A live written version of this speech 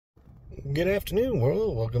Good afternoon,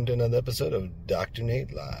 world. Welcome to another episode of Dr.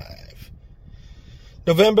 Nate Live.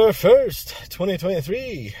 November 1st,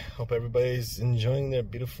 2023. Hope everybody's enjoying their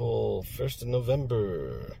beautiful 1st of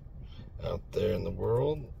November out there in the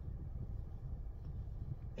world.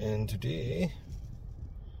 And today,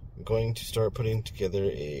 I'm going to start putting together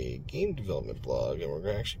a game development blog, and we're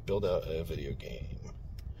going to actually build out a video game.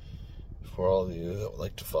 For all of you that would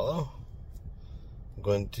like to follow, I'm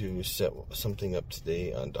going to set something up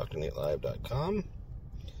today on DoctorNateLive.com,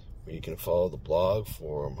 where you can follow the blog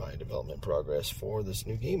for my development progress for this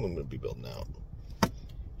new game I'm going to be building out.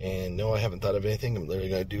 And no, I haven't thought of anything. I'm literally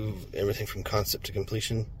going to do everything from concept to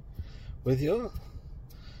completion with you.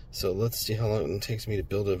 So let's see how long it takes me to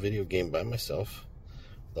build a video game by myself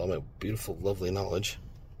with all my beautiful, lovely knowledge.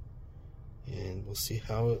 And we'll see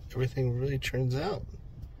how everything really turns out.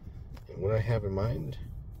 And what I have in mind,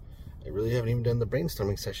 I really haven't even done the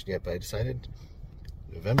brainstorming session yet, but I decided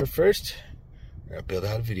November 1st, we're going to build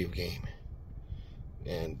out a video game.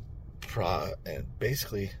 And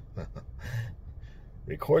basically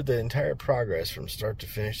record the entire progress from start to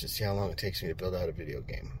finish to see how long it takes me to build out a video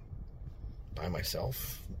game by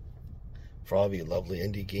myself. For all of you lovely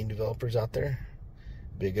indie game developers out there,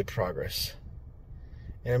 be a good progress.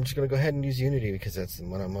 And I'm just going to go ahead and use Unity because that's the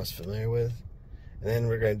one I'm most familiar with. And then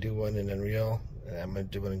we're going to do one in Unreal. And I'm going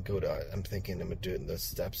to do one in Godot. I'm thinking I'm going to do it in those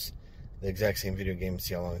steps. The exact same video game,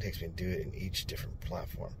 see how long it takes me to do it in each different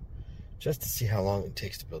platform. Just to see how long it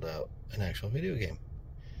takes to build out an actual video game.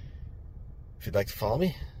 If you'd like to follow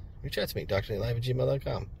me, reach out to me,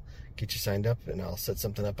 DoctorNateLive@gmail.com. Get you signed up, and I'll set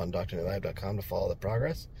something up on DoctorNateLive.com to follow the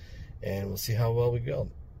progress. And we'll see how well we go.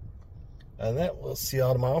 And that, we'll see you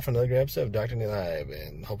all tomorrow for another great episode of Dr. Nate Live.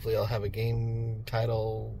 And hopefully I'll have a game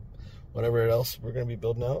title, whatever else we're going to be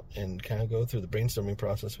building out, and kind of go through the brainstorming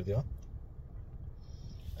process with y'all.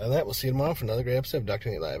 And that, we'll see you tomorrow for another great episode of Dr.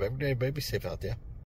 Nate Live. Everybody be safe out there.